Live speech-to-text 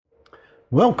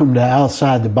Welcome to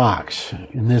Outside the Box.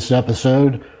 In this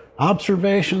episode,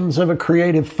 Observations of a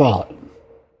Creative Thought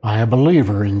by a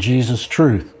believer in Jesus'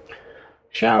 truth.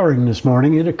 Showering this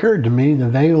morning, it occurred to me the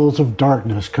veils of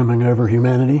darkness coming over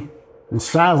humanity and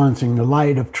silencing the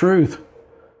light of truth,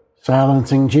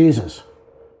 silencing Jesus,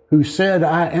 who said,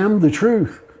 "I am the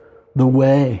truth, the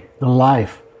way, the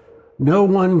life. No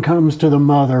one comes to the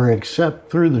Mother except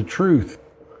through the truth."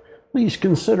 Please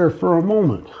consider for a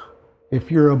moment, if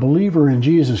you're a believer in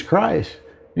Jesus Christ,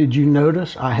 did you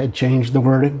notice I had changed the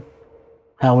wording?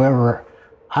 However,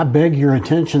 I beg your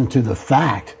attention to the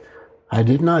fact I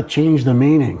did not change the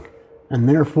meaning, and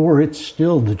therefore it's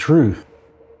still the truth.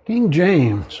 King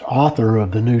James, author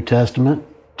of the New Testament,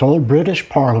 told British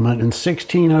Parliament in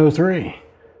 1603,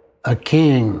 "A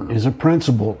king is a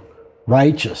principled,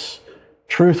 righteous,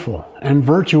 truthful, and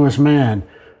virtuous man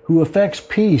who affects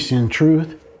peace in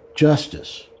truth,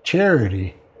 justice,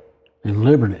 charity, and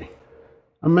liberty.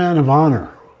 A man of honor,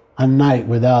 a knight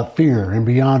without fear and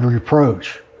beyond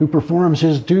reproach, who performs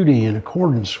his duty in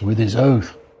accordance with his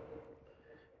oath."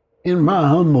 In my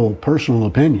humble personal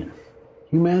opinion,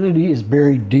 humanity is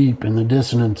buried deep in the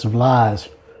dissonance of lies,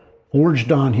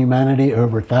 forged on humanity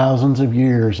over thousands of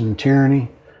years in tyranny,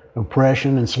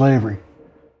 oppression, and slavery.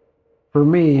 For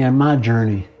me and my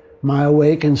journey, my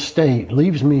awakened state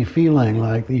leaves me feeling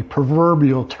like the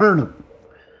proverbial turnip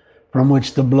from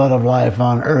which the blood of life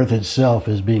on earth itself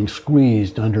is being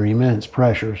squeezed under immense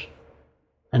pressures,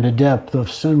 and a depth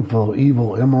of sinful,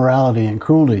 evil, immorality, and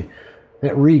cruelty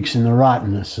that reeks in the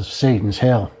rottenness of Satan's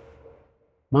hell.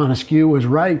 Montesquieu was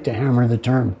right to hammer the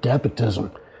term despotism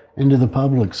into the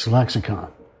public's lexicon.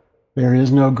 There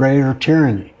is no greater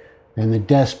tyranny than the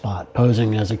despot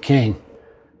posing as a king.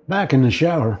 Back in the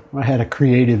shower, I had a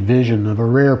creative vision of a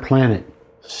rare planet,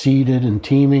 seeded and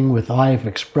teeming with life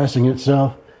expressing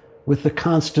itself with the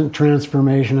constant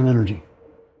transformation of energy.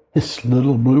 This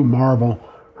little blue marble,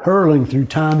 hurling through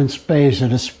time and space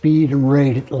at a speed and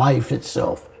rate life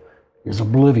itself is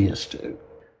oblivious to,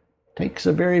 takes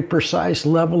a very precise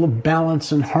level of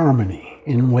balance and harmony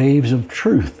in waves of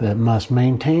truth that must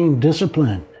maintain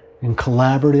discipline and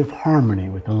collaborative harmony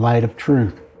with the light of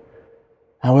truth.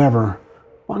 However,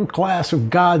 one class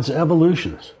of God's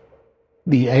evolutions,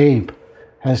 the ape,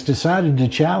 has decided to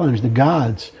challenge the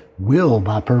gods' will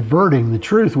by perverting the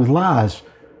truth with lies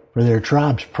for their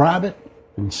tribe's private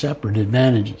and separate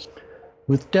advantages.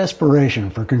 With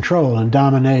desperation for control and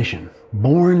domination,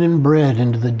 born and bred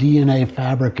into the DNA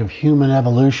fabric of human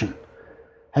evolution,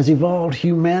 has evolved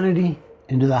humanity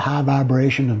into the high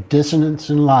vibration of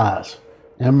dissonance and lies,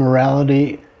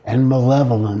 immorality and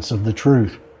malevolence of the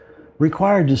truth,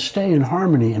 required to stay in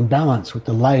harmony and balance with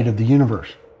the light of the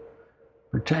universe.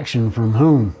 Protection from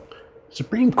whom?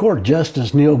 Supreme Court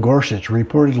Justice Neil Gorsuch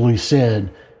reportedly said,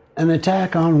 "An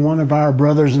attack on one of our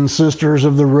brothers and sisters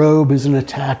of the robe is an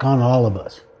attack on all of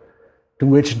us." To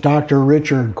which Dr.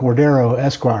 Richard Cordero,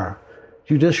 Esquire,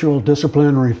 Judicial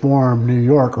Discipline Reform, New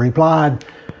York, replied,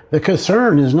 "The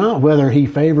concern is not whether he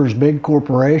favors big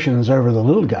corporations over the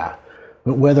little guy,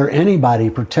 but whether anybody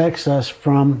protects us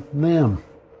from them."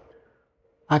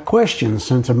 I question,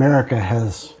 since America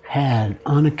has had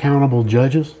unaccountable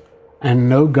judges and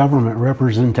no government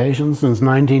representation since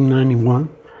 1991,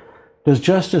 does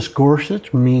Justice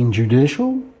Gorsuch mean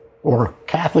judicial or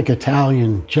Catholic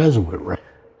Italian Jesuit?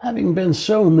 Having been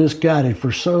so misguided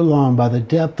for so long by the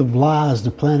depth of lies, the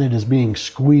planet is being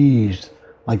squeezed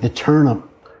like the turnip,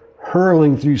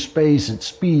 hurling through space at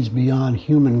speeds beyond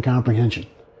human comprehension.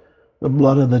 The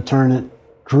blood of the turnip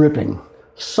dripping,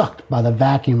 sucked by the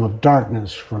vacuum of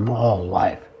darkness from all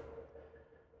life.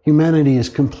 Humanity is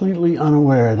completely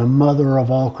unaware the mother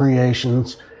of all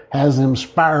creations has them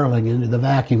spiraling into the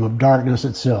vacuum of darkness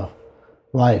itself.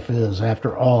 Life is,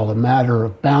 after all, a matter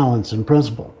of balance and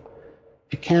principle.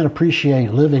 If you can't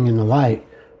appreciate living in the light,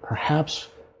 perhaps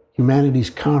humanity's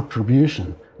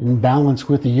contribution in balance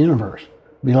with the universe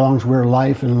belongs where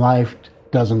life and life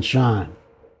doesn't shine.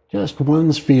 Just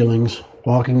one's feelings,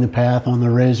 walking the path on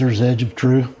the razor's edge of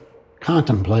truth,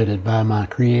 contemplated by my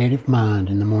creative mind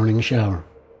in the morning shower.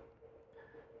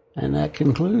 And that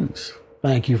concludes.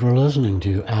 Thank you for listening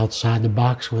to Outside the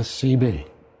Box with CB.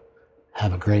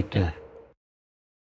 Have a great day.